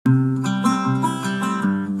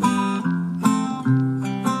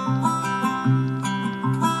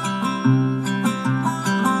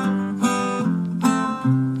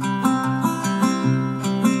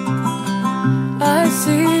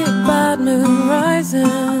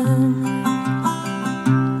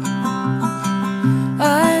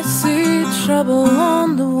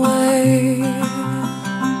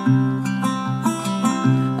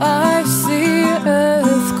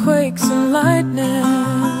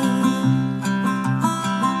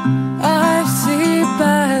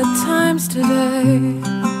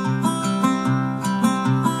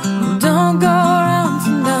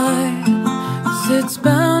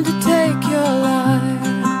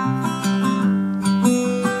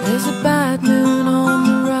There's a bad moon on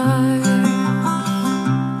the rise.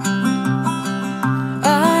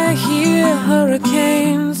 I hear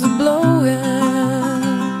hurricanes are blowing.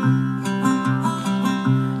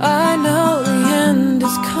 I know the end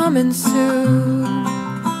is coming soon.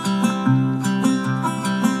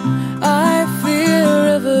 I feel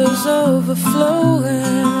rivers overflowing.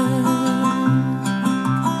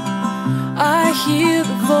 I hear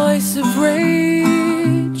the voice of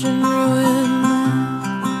rage and ruin.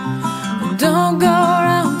 Don't go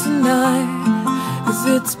around tonight, 'cause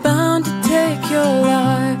it's bound to take your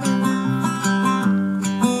life.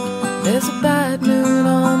 There's a bad moon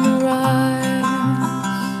on the rise.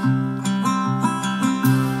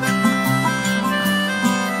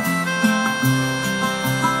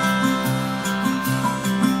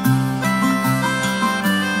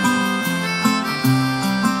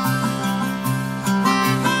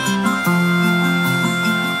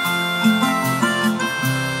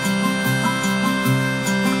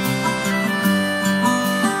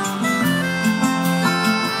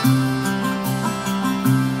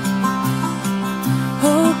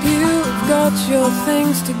 Your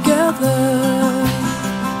things together.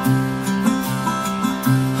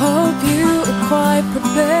 Hope you are quite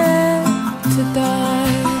prepared to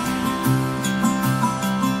die.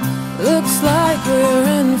 Looks like we're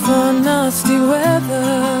in for nasty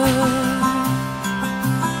weather.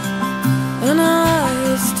 An eye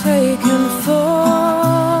is taken for